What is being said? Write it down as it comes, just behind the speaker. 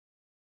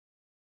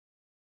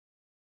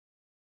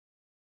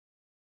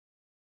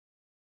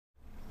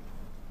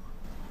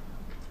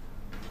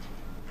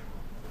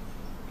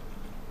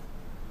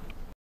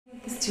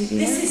studio.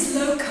 This is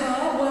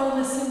Loka,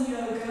 Wellness and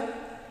Yoga,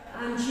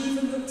 and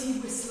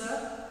Jivamukti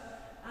Whistler,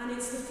 and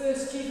it's the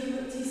first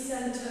Jivamukti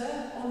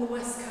centre on the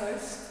West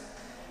Coast.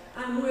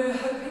 And we're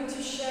hoping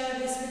to share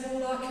this with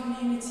all our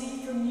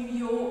community from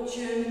New York,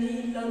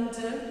 Germany,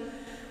 London,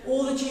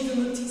 all the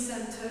Jivamukti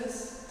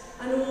centres,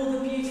 and all the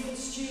beautiful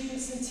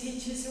students and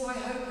teachers who I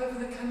hope over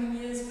the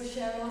coming years will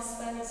share our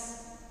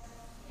space.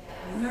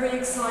 I'm very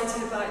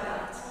excited about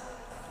that.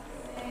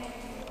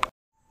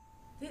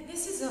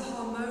 This is a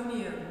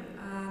harmonium,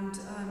 and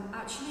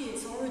actually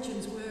its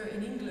origins were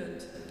in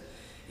England.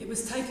 It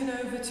was taken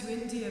over to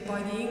India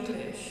by the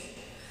English,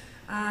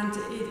 and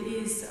it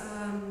is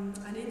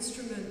an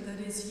instrument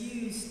that is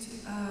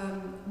used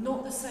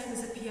not the same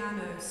as a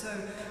piano. So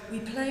we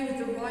play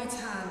with the right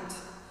hand,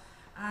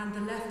 and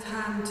the left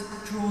hand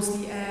draws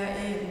the air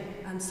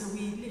in, and so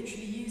we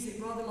literally use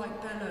it rather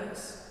like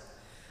bellows.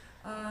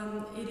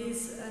 It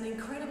is an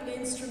incredible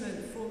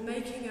instrument for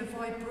making a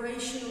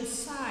vibrational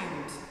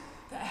sound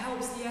that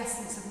helps the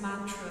essence of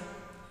mantra.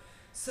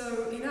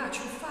 So in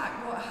actual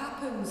fact, what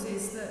happens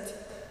is that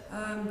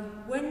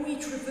when we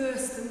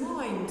traverse the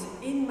mind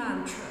in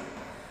mantra,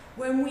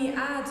 when we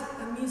add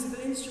a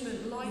musical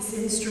instrument like this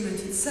instrument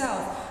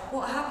itself,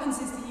 what happens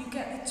is that you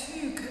get the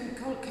two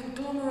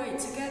conglomerate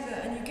together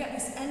and you get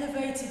this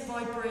elevated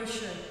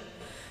vibration.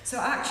 So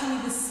actually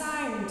the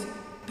sound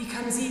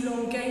becomes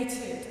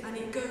elongated and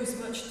it goes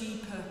much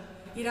deeper.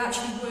 It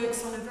actually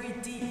works on a very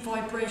deep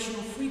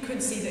vibrational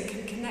frequency that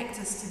can connect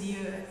us to the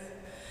earth.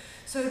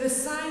 So the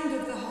sound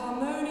of the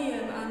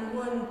harmonium and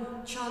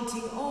one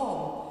chanting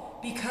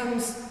Om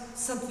becomes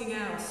something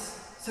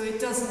else. So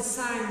it doesn't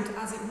sound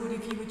as it would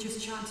if you were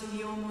just chanting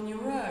the Om on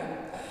your own.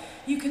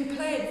 You can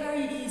play it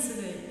very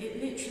easily.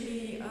 It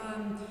literally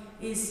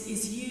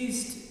is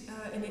used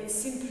in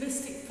its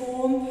simplistic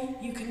form.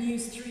 You can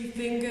use 3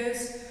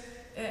 fingers.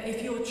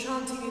 If you're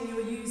chanting and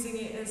you're using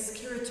it as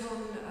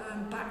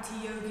Kirtan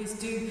Bhakti yogis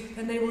do,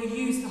 then they will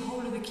use the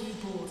whole of the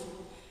keyboard.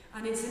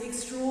 And it's an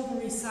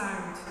extraordinary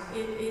sound.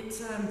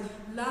 It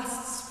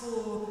lasts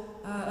for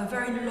a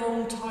very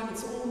long time.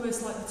 It's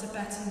almost like the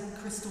Tibetan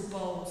crystal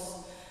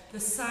bowls. The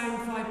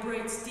sound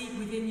vibrates deep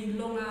within you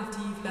long after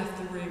you've left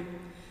the room.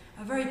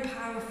 A very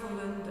powerful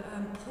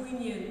and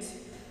poignant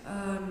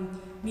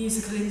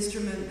musical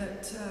instrument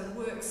that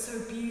works so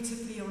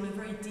beautifully on a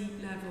very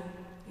deep level.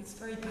 It's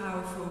very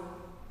powerful.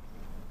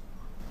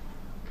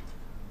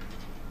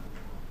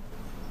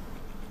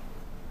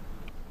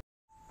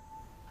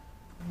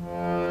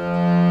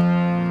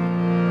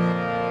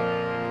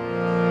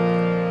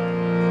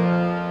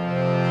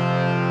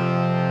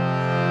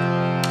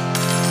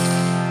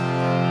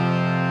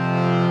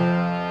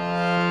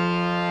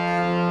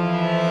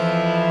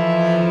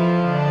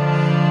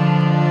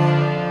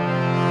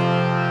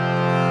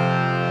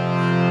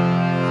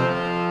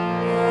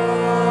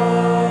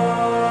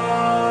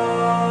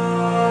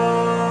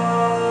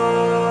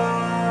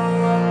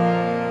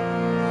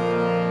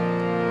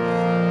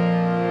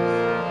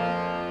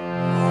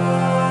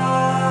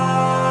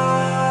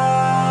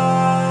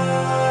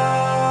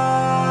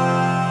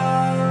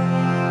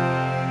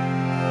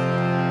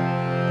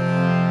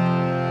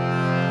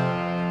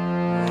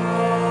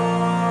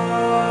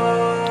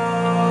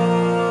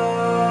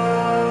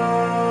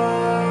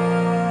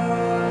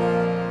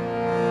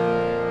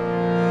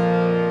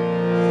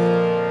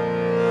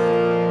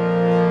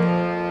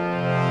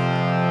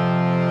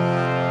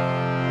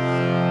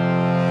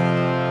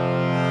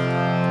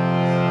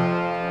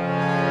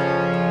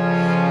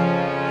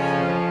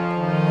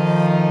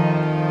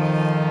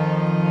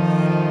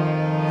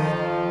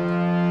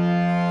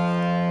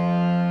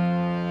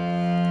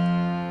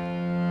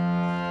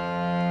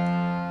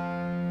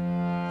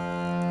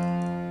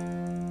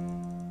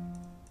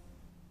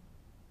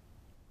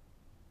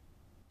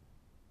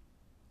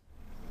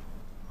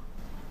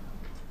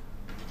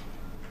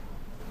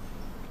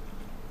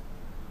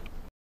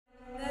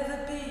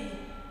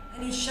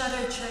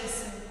 Shadow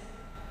chasing.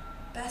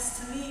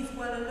 Best to leave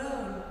well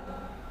alone.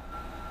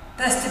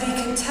 Best to be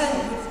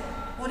content with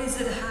what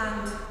is at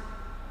hand.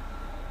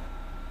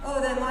 Oh,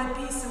 there might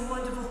be some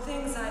wonderful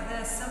things out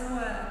there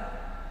somewhere,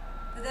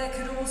 but there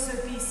could also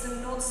be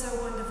some not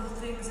so wonderful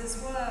things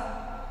as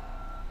well.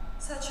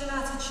 Such an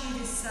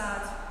attitude is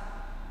sad,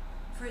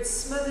 for it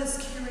smothers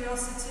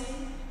curiosity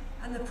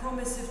and the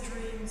promise of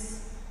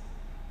dreams.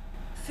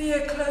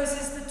 Fear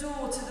closes the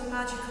door to the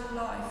magical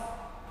life.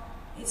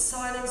 It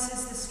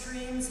silences the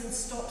streams and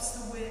stops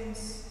the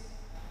winds.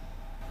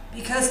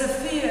 Because of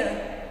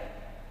fear,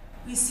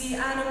 we see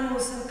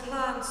animals and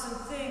plants and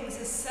things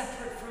as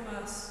separate from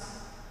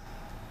us.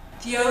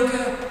 The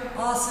yoga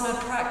asana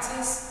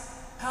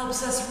practice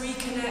helps us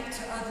reconnect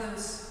to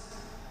others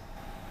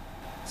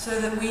so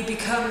that we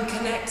become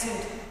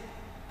connected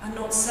and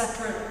not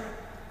separate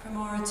from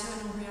our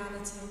eternal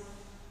reality.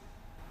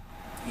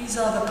 These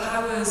are the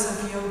powers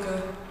of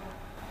yoga.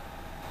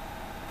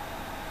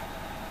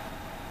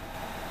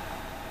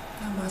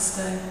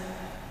 Namaste.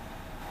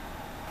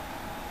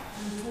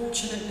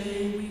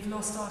 Unfortunately, we've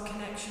lost our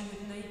connection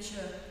with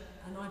nature,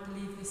 and I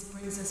believe this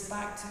brings us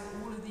back to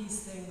all of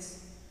these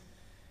things.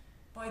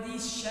 by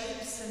these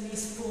shapes and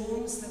these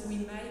forms that we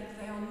make.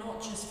 They are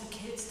not just for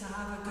kids to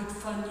have a good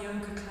fun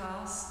yoga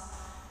class.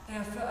 They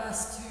are for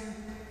us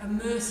to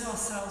immerse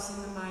ourselves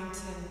in the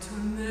mountain, to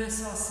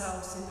immerse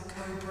ourselves in the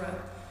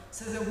cobra,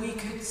 so that we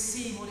could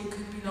see what it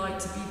could be like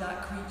to be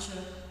that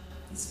creature.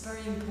 It's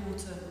very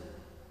important.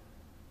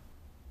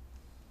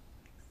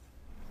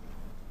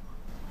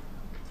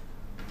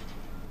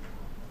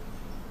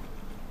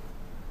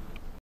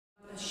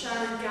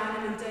 Sharon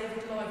Gannon and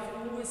David Life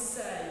always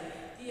say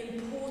the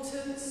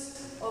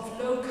importance of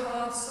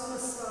Loka,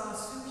 Samasta,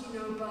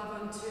 Sukhino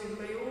Bhavantu.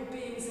 May all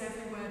beings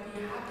everywhere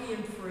be happy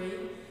and free,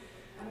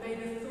 and may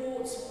the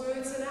thoughts,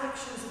 words and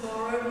actions of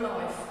our own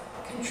life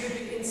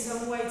contribute in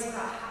some way to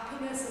that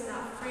happiness and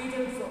that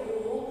freedom for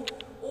all,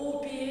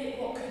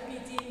 albeit what could be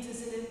deemed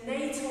as an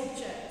innate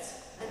object,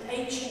 an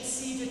ancient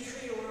cedar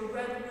tree or a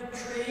redwood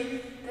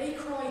tree. They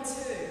cry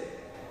too,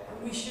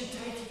 and we should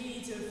take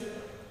heed of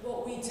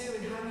what we do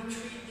and how we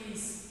treat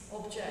these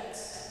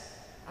objects,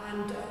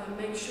 and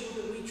make sure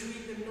that we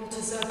treat them not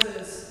as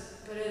others,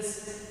 but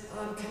as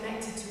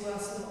connected to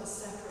us, not as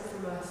separate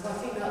from us. I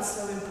think that's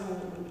so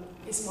important.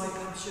 It's my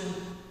passion.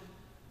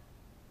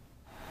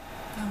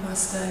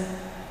 Namaste.